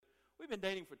been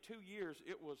dating for 2 years.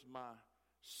 It was my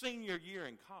senior year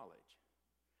in college.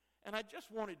 And I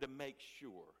just wanted to make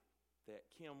sure that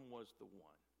Kim was the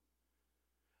one.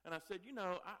 And I said,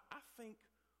 I think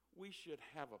we should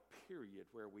have a period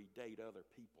where we date other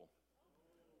people.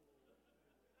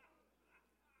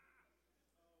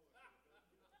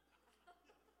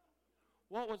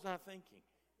 What was I thinking?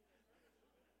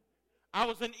 I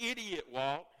was an idiot,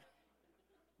 Walt,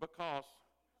 because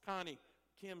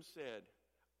Kim said,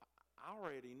 I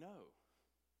already know.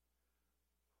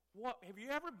 Have you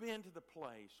ever been to the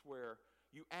place where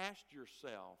you asked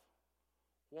yourself,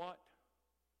 what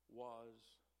was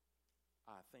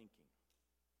I thinking?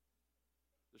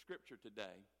 The scripture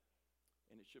today,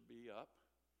 and it should be up,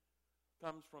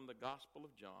 comes from the Gospel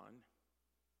of John,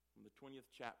 from the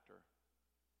 20th chapter.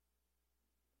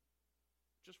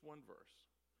 Just one verse.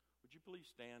 Would you please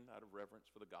stand out of reverence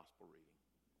for the gospel reading?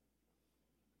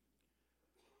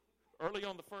 Early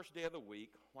on the first day of the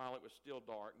week, while it was still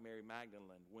dark, Mary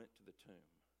Magdalene went to the tomb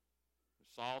and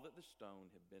saw that the stone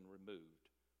had been removed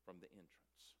from the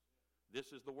entrance.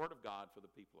 This is the word of God for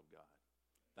the people of God.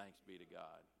 Thanks be to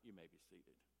God. You may be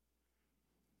seated.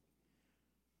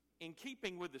 In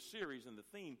keeping with the series and the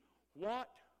theme, what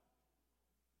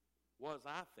was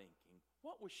I thinking?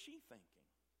 What was she thinking?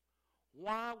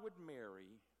 Why would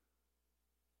Mary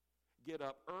get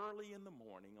up early in the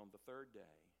morning on the third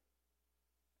day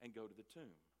and go to the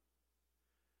tomb?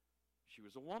 She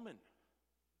was a woman.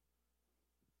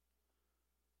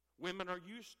 Women are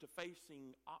used to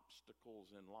facing obstacles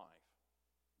in life.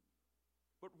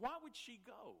 But why would she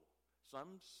go?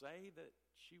 Some say that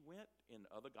she went in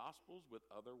other gospels with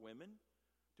other women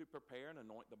to prepare and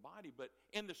anoint the body. But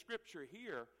in the scripture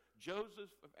here,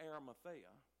 Joseph of Arimathea,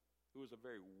 who was a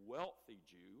very wealthy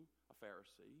Jew, a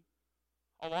Pharisee,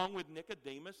 along with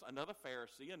Nicodemus, another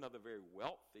Pharisee, another very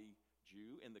wealthy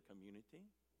Jew in the community.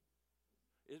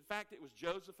 In fact, it was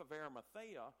Joseph of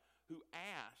Arimathea who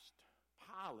asked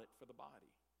Pilate for the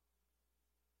body.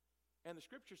 And the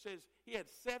scripture says he had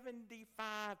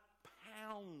 75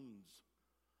 pounds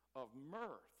of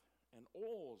myrrh and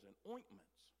oils and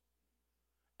ointments.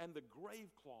 And the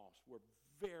grave cloths were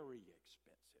very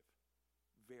expensive.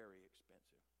 Very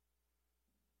expensive.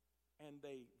 And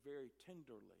they very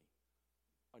tenderly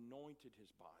anointed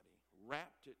his body,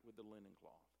 wrapped it with the linen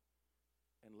cloth,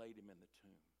 and laid him in the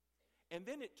tomb. And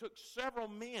then it took several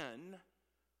men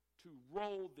to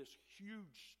roll this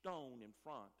huge stone in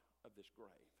front of this grave.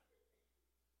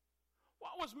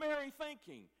 What was Mary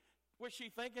thinking? Was she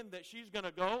thinking that she's going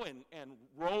to go and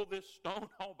roll this stone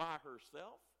all by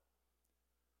herself?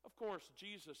 Of course,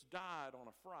 Jesus died on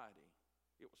a Friday.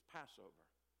 It was Passover.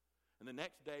 And the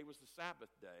next day was the Sabbath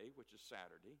day, which is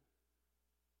Saturday.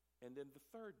 And then the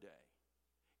third day.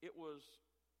 It was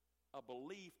a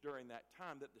belief during that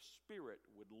time that the spirit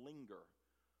would linger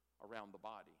around the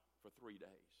body for 3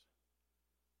 days.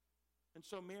 And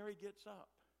so Mary gets up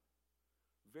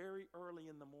very early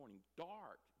in the morning,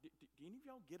 dark. Do any of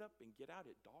y'all get up and get out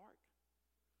at dark?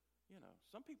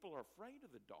 Some people are afraid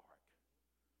of the dark.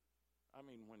 I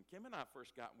mean, when Kim and I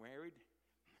first got married,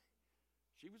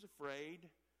 she was afraid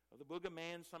of the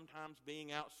boogeyman sometimes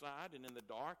being outside and in the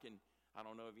dark. And I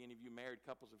don't know if any of you married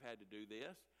couples have had to do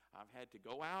this. I've had to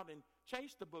go out and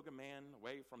chase the boogeyman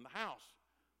away from the house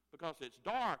because it's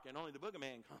dark and only the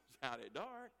boogeyman comes out at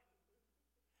dark.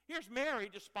 Here's Mary,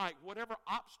 despite whatever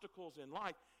obstacles in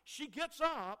life, she gets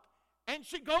up and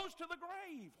she goes to the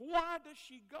grave. Why does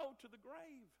she go to the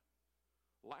grave?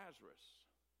 Lazarus,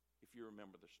 if you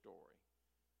remember the story,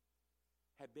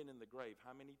 had been in the grave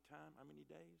how many times? How many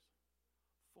days?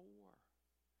 4.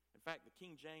 In fact, the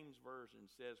King James Version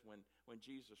says when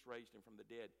Jesus raised him from the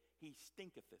dead, he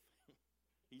stinketh.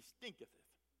 He stinketh.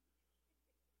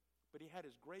 But he had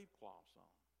his grave cloths on.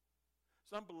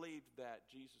 Some believed that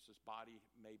Jesus' body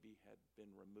maybe had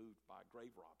been removed by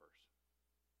grave robbers.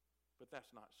 But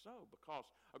that's not so, because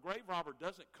a grave robber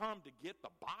doesn't come to get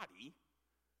the body.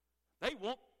 They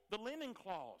want the linen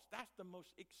cloths. That's the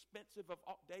most expensive of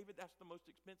all. David, that's the most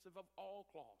expensive of all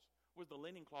cloths, was the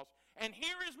linen cloths. And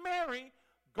here is Mary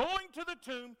going to the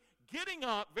tomb, getting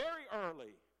up very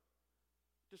early,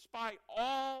 despite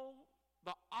all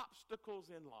the obstacles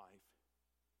in life.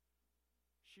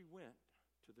 She went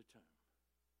to the tomb.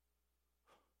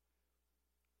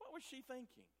 What was she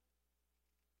thinking?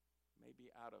 Maybe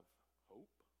out of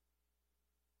hope?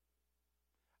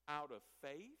 Out of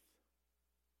faith?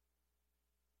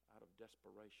 Out of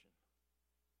desperation?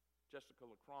 Jessica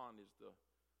Lacron is the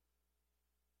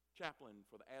chaplain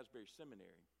for the Asbury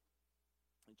Seminary,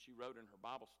 and she wrote in her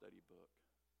Bible study book,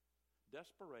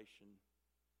 desperation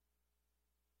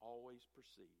always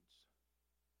precedes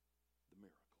the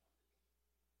miracle.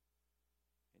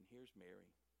 here's Mary.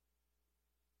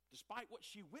 Despite what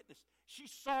she witnessed, she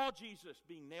saw Jesus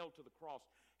being nailed to the cross.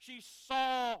 She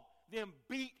saw them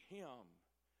beat him.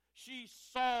 She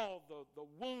saw the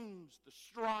wounds, the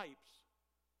stripes.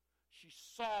 She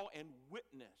saw and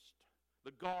witnessed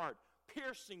the guard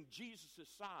piercing Jesus'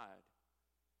 side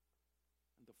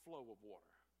and the flow of water.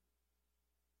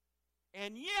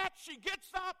 And yet she gets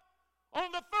up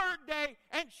on the third day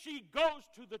and she goes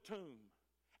to the tomb.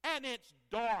 And it's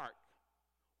dark.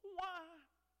 Why?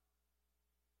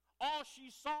 All she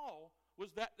saw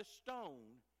was that the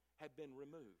stone had been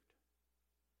removed.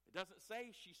 It doesn't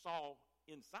say she saw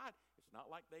inside. It's not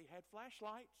like they had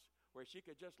flashlights where she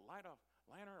could just light a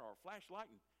lantern or a flashlight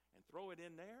and throw it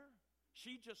in there.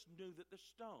 She just knew that the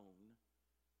stone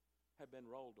had been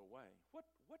rolled away. What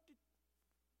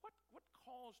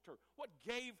caused her? What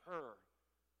gave her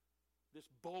this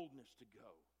boldness to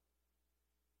go?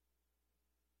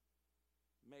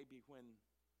 Maybe when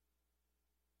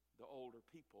the older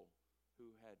people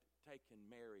who had taken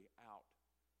Mary out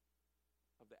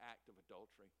of the act of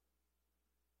adultery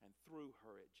and threw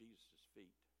her at Jesus'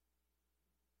 feet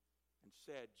and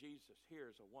said, Jesus,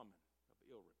 here's a woman of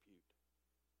ill repute.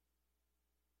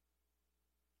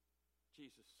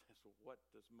 Jesus says, well, what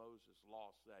does Moses' law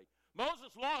say?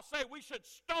 Moses' law say we should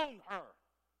stone her.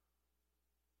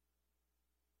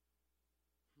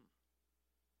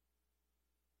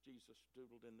 Jesus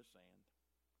doodled in the sand.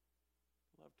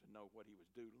 Loved to know what he was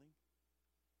doodling.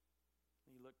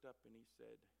 He looked up and he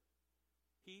said,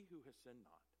 he who has sinned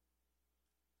not,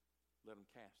 let him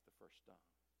cast the first stone.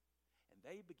 And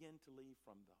they began to leave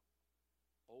from the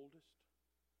oldest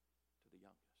to the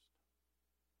youngest.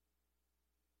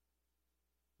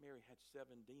 Mary had 7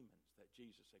 demons that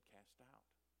Jesus had cast out.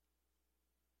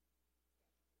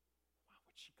 Why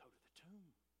would she go to the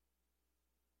tomb?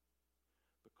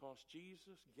 Because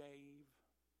Jesus gave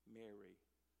Mary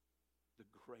the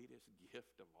greatest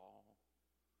gift of all.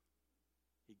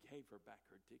 He gave her back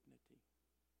her dignity.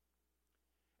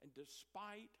 And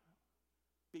despite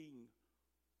being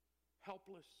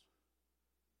helpless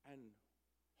and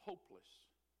hopeless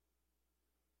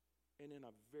and in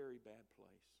a very bad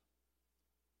place,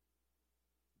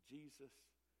 Jesus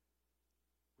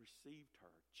received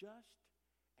her just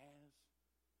as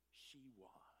she was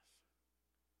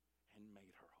and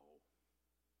made her whole.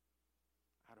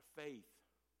 Out of faith,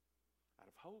 out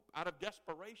of hope, out of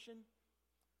desperation.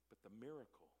 But the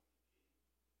miracle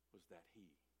was that he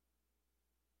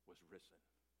was risen.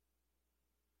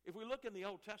 If we look in the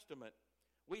Old Testament,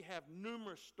 we have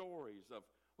numerous stories of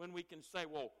when we can say,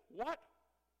 well, what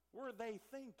were they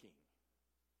thinking?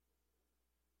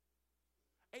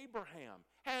 Abraham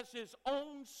has his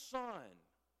own son,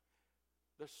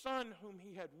 the son whom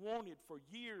he had wanted for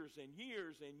years and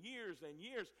years and years and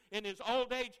years in his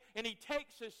old age, and he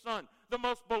takes his son, the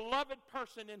most beloved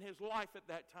person in his life at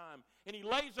that time, and he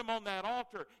lays him on that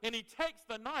altar, and he takes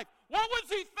the knife. What was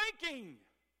he thinking?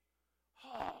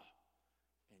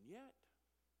 And yet,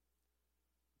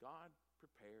 God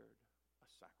prepared a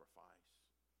sacrifice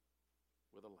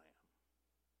with a lamb.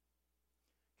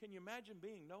 Can you imagine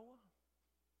being Noah?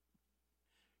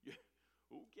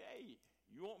 Okay,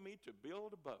 you want me to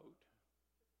build a boat?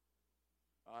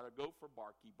 I ought to go for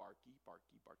Barky.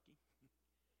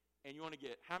 And you want to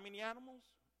get how many animals?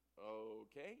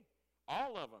 Okay,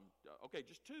 all of them. Okay,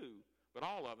 just 2, but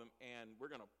all of them. And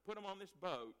we're going to put them on this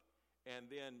boat,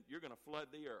 and then you're going to flood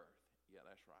the earth. Yeah,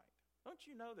 that's right. Don't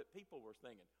you know that people were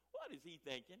thinking, what is he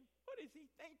thinking? What is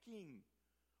he thinking?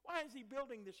 Why is he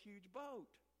building this huge boat?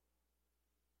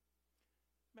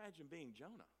 Imagine being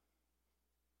Jonah,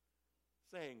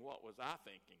 saying, what was I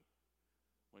thinking?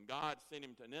 When God sent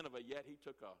him to Nineveh, yet he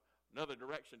took another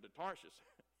direction to Tarshish.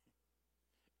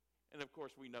 And of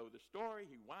course, we know the story.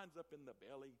 He winds up in the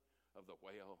belly of the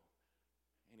whale,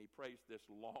 and he prays this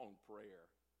long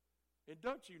prayer. And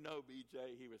don't you know,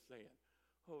 BJ, he was saying,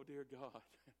 oh, dear God,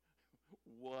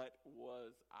 what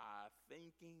was I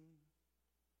thinking?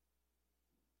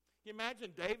 Can you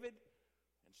imagine David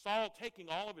and Saul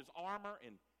taking all of his armor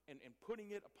and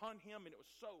putting it upon him, and it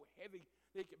was so heavy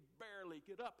that he could barely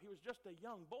get up. He was just a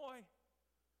young boy,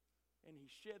 and he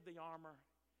shed the armor.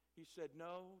 He said,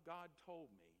 no, God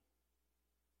told me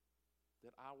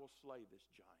that I will slay this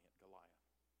giant, Goliath,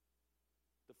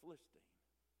 the Philistine,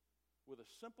 with a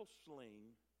simple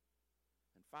sling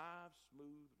and 5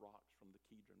 smooth rocks from the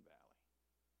Kidron Valley.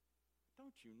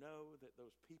 Don't you know that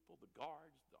those people, the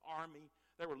guards, the army,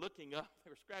 they were looking up,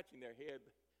 they were scratching their head,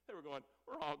 they were going,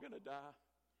 we're all going to die.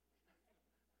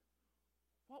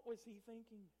 What was he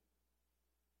thinking?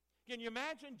 Can you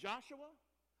imagine Joshua?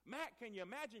 Matt, can you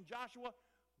imagine Joshua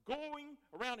going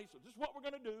around? He said, this is what we're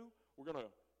going to do. We're going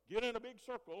to get in a big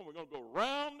circle, and we're going to go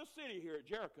around the city here at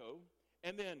Jericho,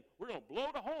 and then we're going to blow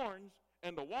the horns,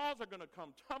 and the walls are going to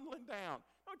come tumbling down.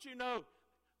 Don't you know,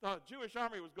 the Jewish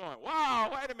army was going, wow,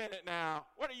 wait a minute now.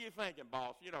 What are you thinking,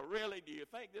 boss? Really, do you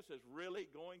think this is really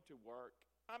going to work?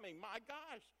 I mean, my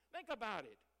gosh, think about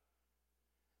it.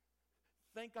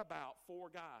 Think about 4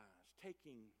 guys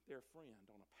taking their friend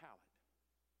on a pallet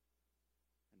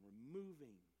and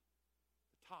removing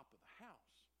the top of the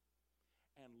house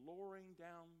and lowering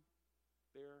down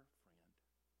their friend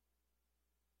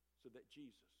so that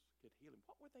Jesus could heal him.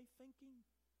 What were they thinking?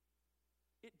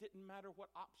 It didn't matter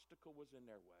what obstacle was in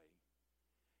their way.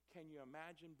 Can you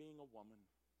imagine being a woman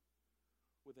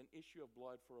with an issue of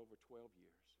blood for over 12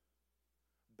 years?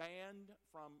 Banned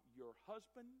from your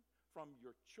husband, from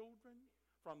your children,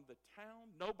 from the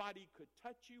town. Nobody could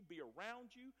touch you, be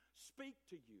around you, speak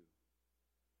to you.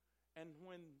 And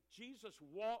when Jesus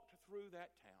walked through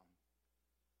that town,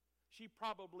 she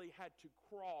probably had to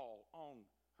crawl on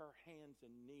her hands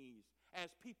and knees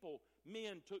as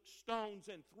men took stones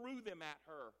and threw them at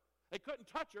her. They couldn't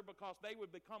touch her because they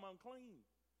would become unclean.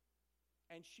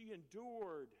 And she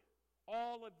endured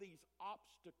all of these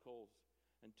obstacles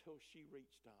until she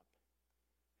reached up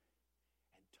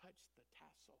and touched the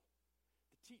tassel,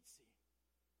 the titsy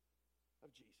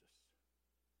of Jesus.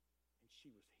 And she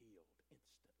was healed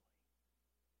instantly.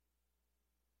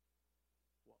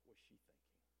 What was she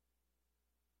thinking?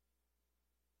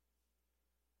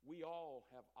 We all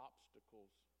have obstacles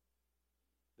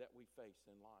that we face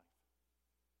in life.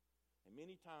 And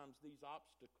many times these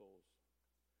obstacles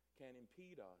can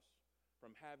impede us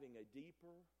from having a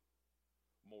deeper,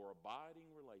 more abiding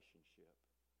relationship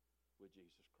with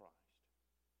Jesus Christ.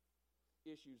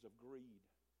 Issues of greed,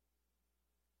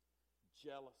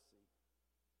 jealousy,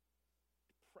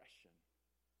 depression,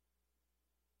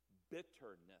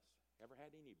 bitterness. Ever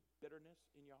had any bitterness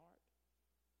in your heart?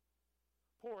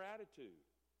 Poor attitude.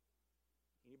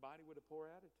 Anybody with a poor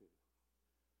attitude?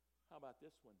 How about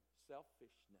this one?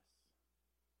 Selfishness.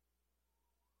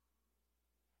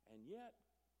 And yet,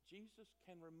 Jesus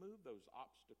can remove those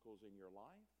obstacles in your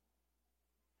life.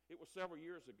 It was several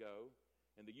years ago,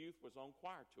 and the youth was on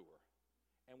choir tour.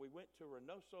 And we went to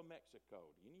Reynosa,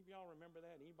 Mexico. Do any of y'all remember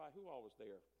that? Anybody? Who all was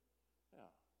there? Yeah.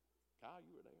 Kyle,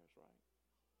 you were there. That's right.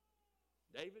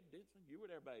 David Didson, you were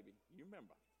there, baby. You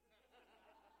remember.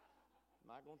 I'm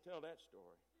not going to tell that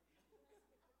story.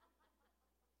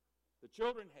 The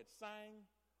children had sang.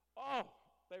 Oh,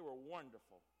 they were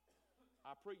wonderful.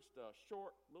 I preached a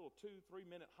short, little 2-3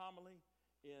 minute homily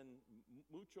in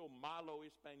mucho malo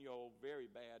español, very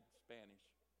bad Spanish.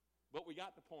 But we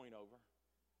got the point over.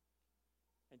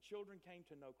 And children came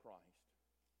to know Christ.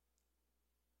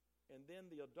 And then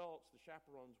the adults, the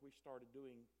chaperones, we started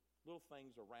doing little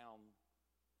things around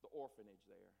the orphanage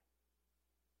there.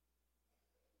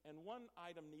 And one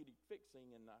item needed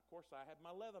fixing, and of course I had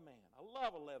my Leatherman. I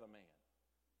love a Leatherman.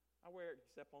 I wear it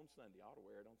except on Sunday. I ought to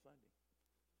wear it on Sunday.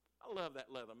 I love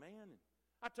that Leatherman. And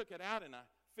I took it out and I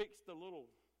fixed the little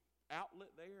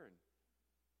outlet there,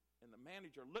 and the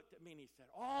manager looked at me and he said,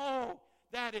 "Oh,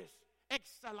 that is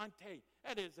excelente.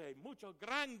 That is a mucho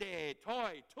grande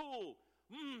toy tool.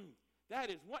 That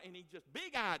is what," and he just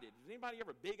big-eyed it. Has anybody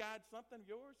ever big-eyed something of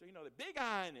yours? So, they're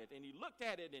big-eyeing it, and he looked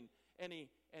at it, and he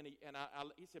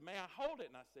said, "May I hold it?"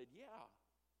 And I said, "Yeah."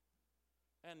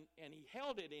 And he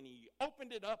held it, and he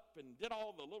opened it up and did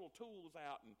all the little tools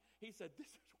out, and he said, "This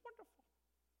is wonderful."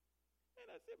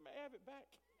 And I said, "May I have it back?"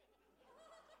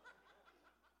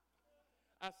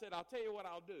 I said, "I'll tell you what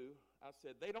I'll do." I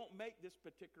said, "They don't make this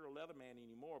particular Leatherman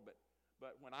anymore,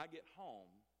 but when I get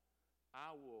home,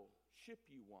 I will ship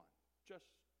you one just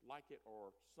like it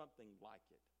or something like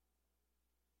it."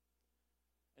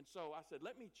 And so I said,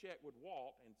 "Let me check with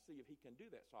Walt and see if he can do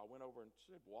that." So I went over and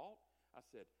said, "Walt," I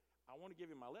said, "I want to give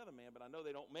him my Leatherman, but I know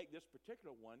they don't make this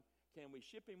particular one. Can we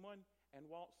ship him one?" And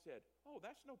Walt said, "Oh,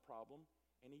 that's no problem."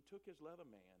 And he took his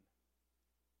Leatherman,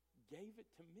 gave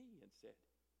it to me, and said,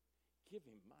 "Give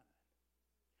him mine."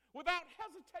 Without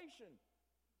hesitation,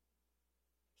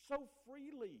 so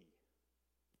freely,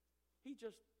 he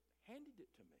just handed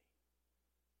it to me.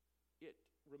 It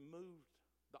removed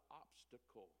the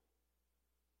obstacle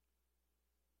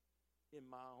in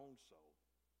my own soul,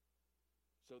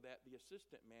 so that the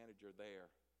assistant manager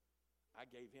there, I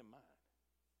gave him mine.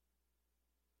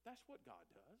 That's what God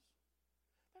does.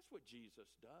 That's what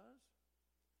Jesus does.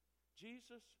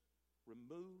 Jesus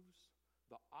removes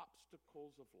the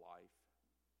obstacles of life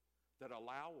that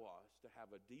allow us to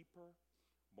have a deeper,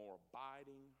 more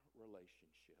abiding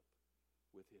relationship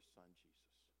with his son Jesus.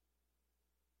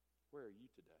 Where are you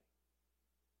today?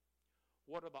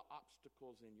 What are the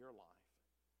obstacles in your life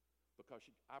Because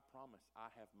I promise I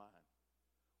have mine.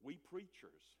 We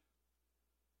preachers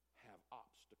have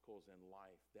obstacles in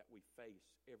life that we face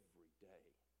every day.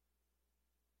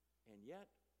 And yet,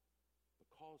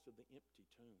 because of the empty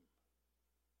tomb,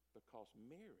 because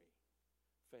Mary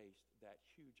faced that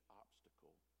huge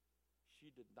obstacle,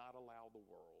 she did not allow the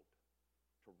world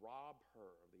to rob her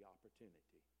of the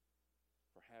opportunity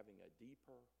for having a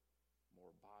deeper, more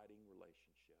abiding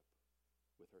relationship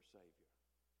with her Savior.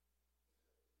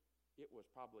 It was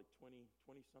probably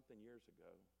 20-something years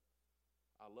ago.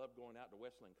 I loved going out to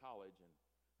Wesleyan College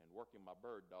and working my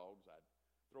bird dogs. I'd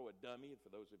throw a dummy.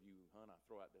 For those of you who hunt, I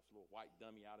throw out this little white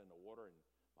dummy out in the water, and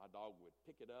my dog would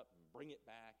pick it up and bring it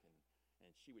back,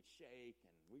 and she would shake,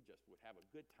 and we just would have a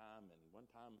good time. And one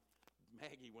time,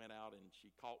 Maggie went out and she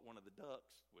caught one of the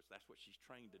ducks, which that's what she's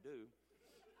trained to do.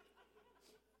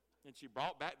 And she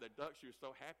brought back the duck. She was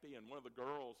so happy, and one of the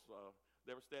girls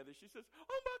that were standing there, she says,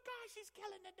 "Oh my gosh, she's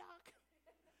killing the duck."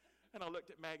 And I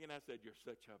looked at Maggie and I said, "You're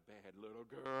such a bad little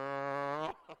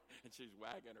girl." And she's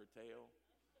wagging her tail.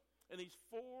 And these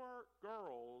 4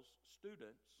 girls,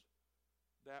 students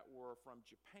that were from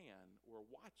Japan, were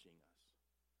watching us.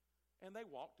 And they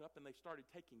walked up and they started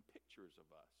taking pictures of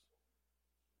us.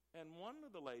 And one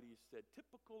of the ladies said,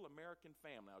 "Typical American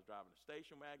family." I was driving a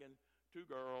station wagon, 2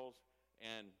 girls,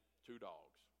 and 2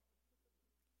 dogs.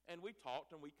 And we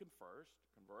talked and we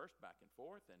conversed back and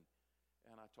forth,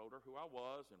 and I told her who I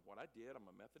was and what I did. I'm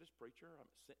a Methodist preacher. I'm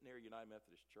at Centenary United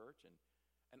Methodist Church,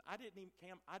 and I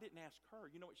didn't ask her.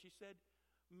 You know what she said?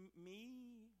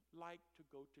 Me like to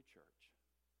go to church.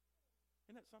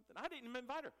 Isn't that something? I didn't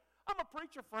invite her. I'm a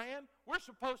preacher, friend. We're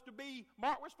supposed to be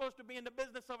in the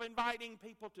business of inviting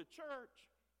people to church.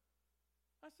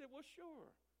 I said, "Well,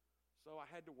 sure." So I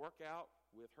had to work out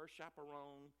with her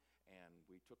chaperone, and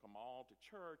we took them all to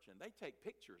church, and they take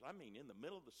pictures. I mean, in the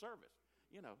middle of the service.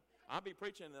 You know, I'll be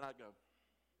preaching, and then I'd go.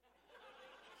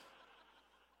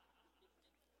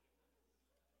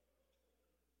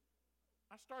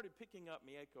 I started picking up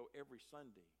Mieko every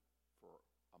Sunday for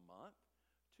a month,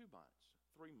 2 months,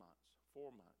 3 months,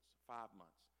 4 months, 5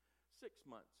 months, 6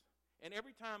 months. And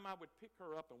every time I would pick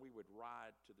her up and we would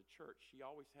ride to the church, she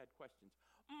always had questions.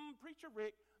 "Preacher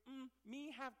Rick,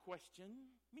 me have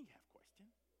question.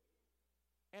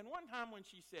 And one time when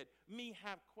she said, "Me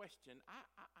have question,"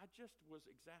 I just was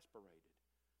exasperated.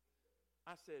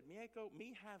 I said, "Mieko,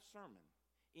 me have sermon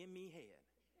in me head.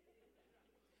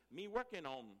 Me working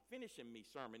on finishing me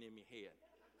sermon in me head.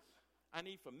 I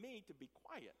need for me to be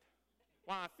quiet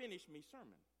while I finish me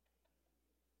sermon."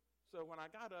 So when I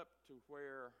got up to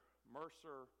where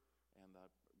Mercer and the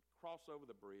cross over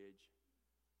the bridge,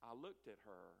 I looked at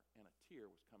her and a tear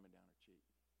was coming down her cheek.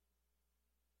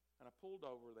 And I pulled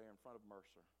over there in front of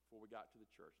Mercer before we got to the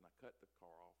church, and I cut the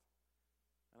car off.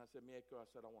 And I said, "Mieko," I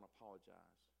said, "I want to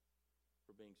apologize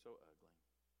for being so ugly."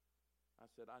 I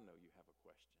said, "I know you have a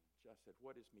question." I said,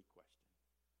 "What is me question?"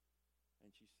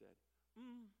 And she said,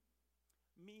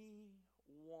 "Me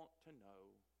want to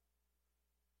know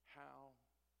how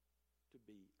to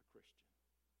be a Christian."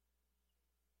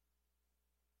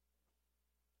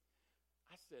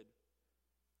 I said,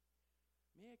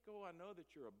 "Mieko, I know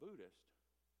that you're a Buddhist,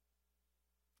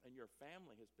 and your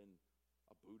family has been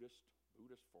a Buddhist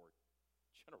for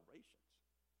generations.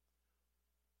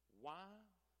 Why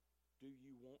do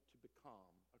you want to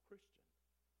become a Christian?"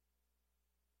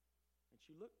 And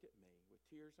she looked at me with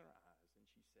tears in her eyes, and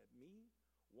she said, "Me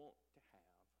want to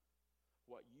have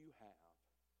what you have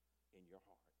in your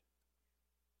heart."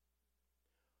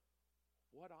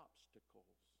 What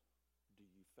obstacles do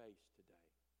you face today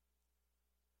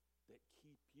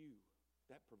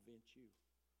that prevent you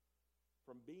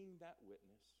from being that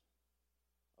witness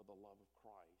of the love of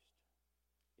Christ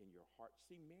in your heart?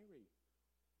 See, Mary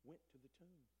went to the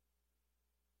tomb.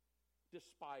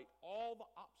 Despite all the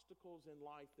obstacles in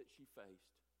life that she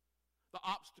faced, the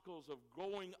obstacles of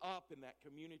growing up in that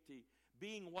community,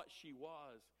 being what she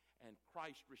was, and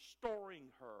Christ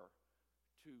restoring her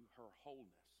to her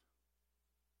wholeness.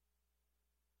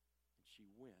 And she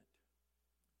went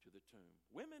to the tomb.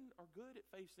 Women are good at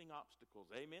facing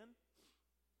obstacles. Amen?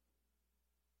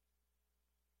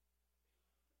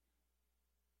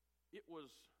 It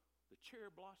was the Cherry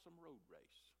Blossom Road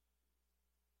Race.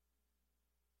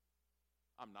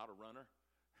 I'm not a runner.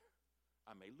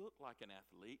 I may look like an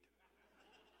athlete.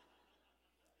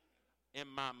 In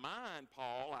my mind,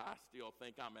 Paul, I still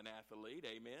think I'm an athlete.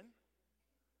 Amen?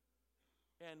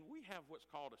 And we have what's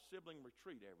called a sibling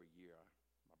retreat every year.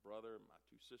 My brother, my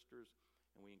 2 sisters,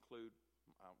 and we include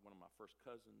one of my first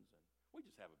cousins, and we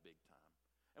just have a big time.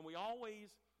 And we always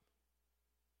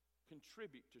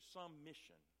contribute to some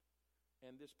mission.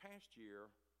 And this past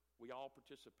year, We all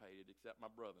participated except my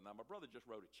brother. Now, my brother just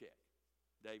wrote a check.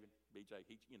 David, BJ,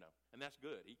 and that's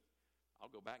good. I'll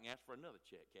go back and ask for another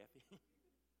check, Kathy.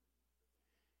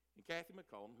 And Kathy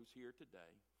McCollum, who's here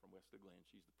today from Wesley Glen,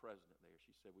 she's the president there.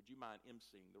 She said, would you mind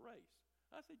emceeing the race?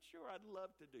 I said, sure, I'd love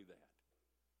to do that.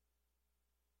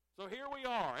 So here we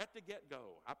are at the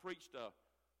get-go. I preached a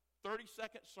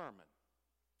 30-second sermon.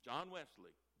 John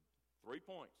Wesley, 3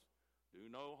 points. Do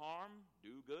no harm,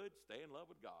 do good, stay in love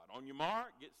with God. On your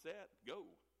mark, get set, go.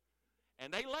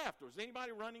 And they left. Was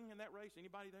anybody running in that race?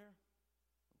 Anybody there?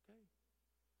 Okay.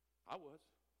 I was.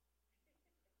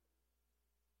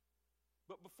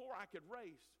 But before I could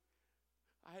race,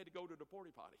 I had to go to the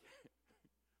porta potty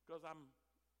because I'm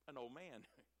an old man.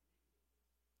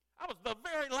 I was the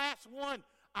very last one.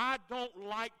 I don't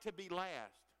like to be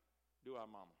last. Do I,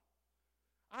 Mama?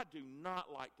 I do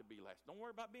not like to be last. Don't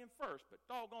worry about being first, but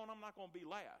doggone, I'm not going to be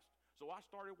last. So I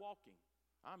started walking.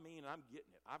 I mean, I'm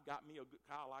getting it. I've got me a good,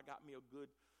 Kyle, I got me a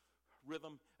good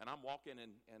rhythm, and I'm walking,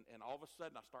 and all of a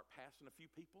sudden I start passing a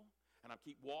few people, and I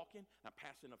keep walking, and I'm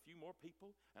passing a few more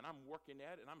people, and I'm working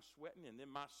at it, and I'm sweating, and then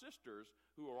my sisters,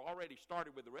 who are already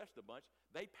started with the rest of the bunch,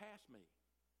 they pass me.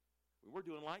 We're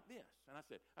doing like this. And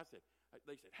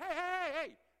they said,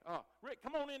 hey, Rick,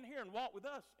 come on in here and walk with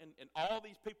us. And all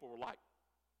these people were like,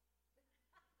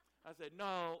 I said,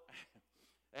 no,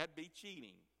 that'd be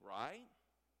cheating, right?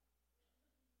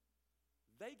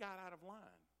 They got out of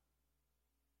line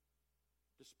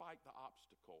despite the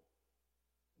obstacle,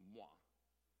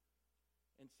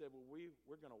 and said, well,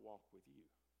 we're going to walk with you.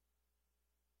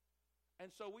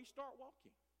 And so we start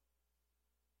walking,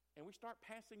 and we start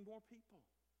passing more people.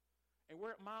 And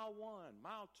we're at mile 1,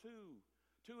 mile 2,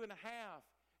 2.5,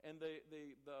 and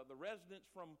the residents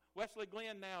from Wesley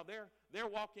Glen now, they're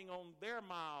walking on their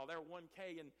mile, their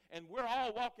 1K, and we're all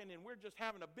walking, and we're just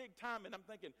having a big time. And I'm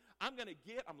thinking, I'm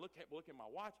looking at my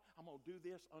watch. I'm going to do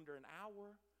this under an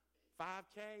hour,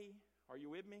 5K. Are you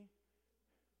with me?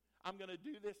 I'm going to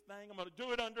do this thing. I'm going to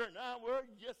do it under an hour,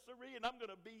 yes sirree, and I'm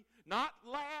going to be not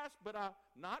last,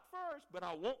 not first, but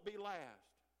I won't be last.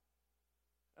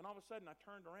 And all of a sudden, I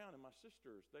turned around, and my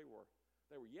sisters, they were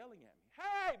yelling at me.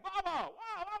 Hey, Baba,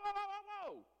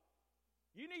 whoa.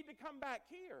 You need to come back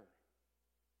here.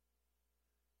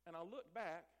 And I looked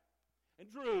back, and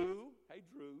Drew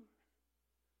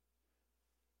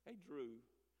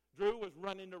was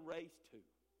running the race too.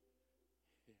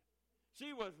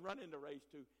 She was running the race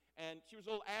too. And she was a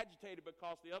little agitated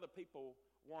because the other people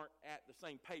weren't at the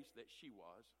same pace that she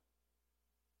was.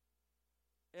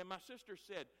 And my sister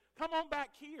said, come on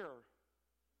back here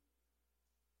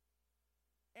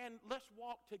and let's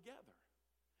walk together.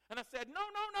 And I said, no,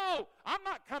 I'm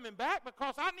not coming back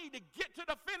because I need to get to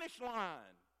the finish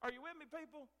line. Are you with me,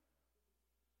 people?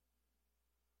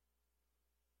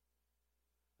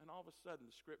 And all of a sudden,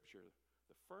 the scripture,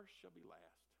 the first shall be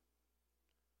last,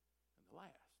 and the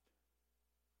last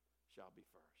shall be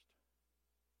first.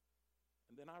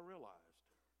 And then I realized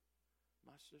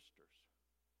my sisters,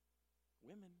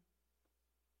 women,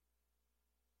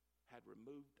 had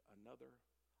removed another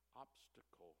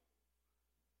obstacle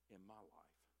in my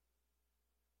life.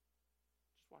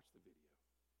 Just watch the video.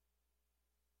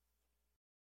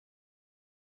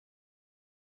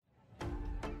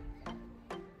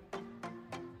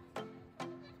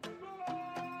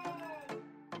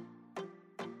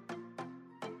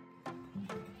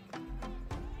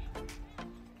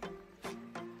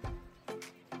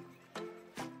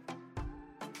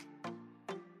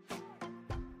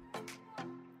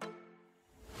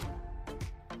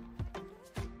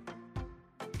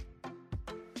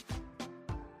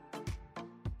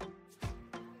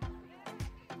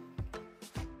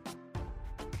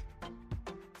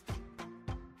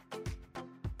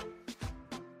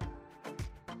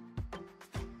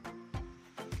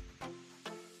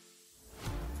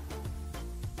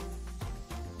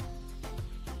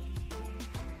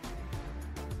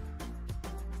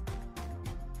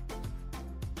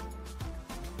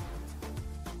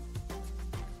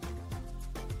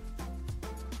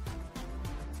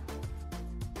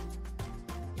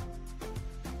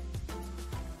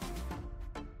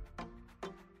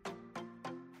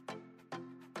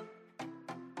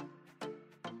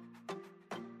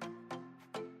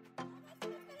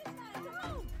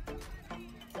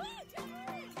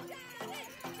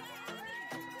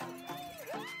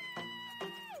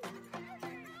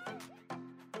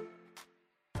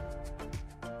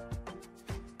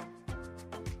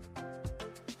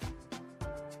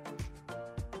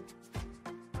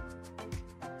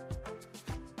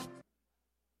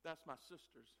 That's my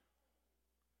sisters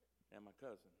and my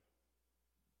cousin.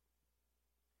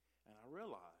 And I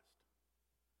realized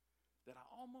that I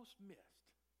almost missed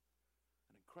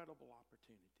an incredible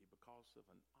opportunity because of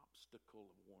an obstacle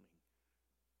of wanting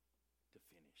to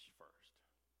finish first.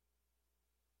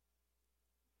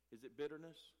 Is it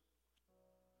bitterness?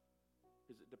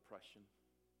 Is it depression?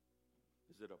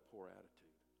 Is it a poor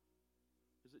attitude?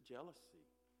 Is it jealousy?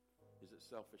 Is it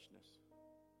selfishness?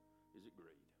 Is it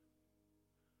greed?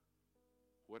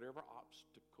 Whatever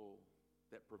obstacle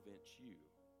that prevents you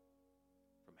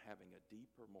from having a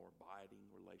deeper, more abiding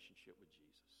relationship with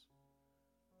Jesus,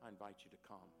 I invite you to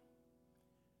come.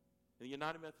 In the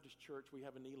United Methodist Church, we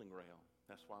have a kneeling rail.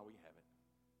 That's why we have it.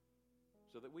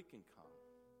 So that we can come.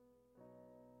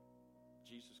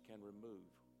 Jesus can remove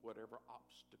whatever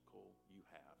obstacle you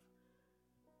have.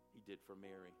 He did for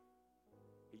Mary.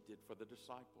 He did for the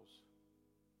disciples.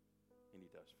 And he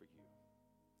does for you.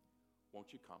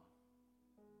 Won't you come?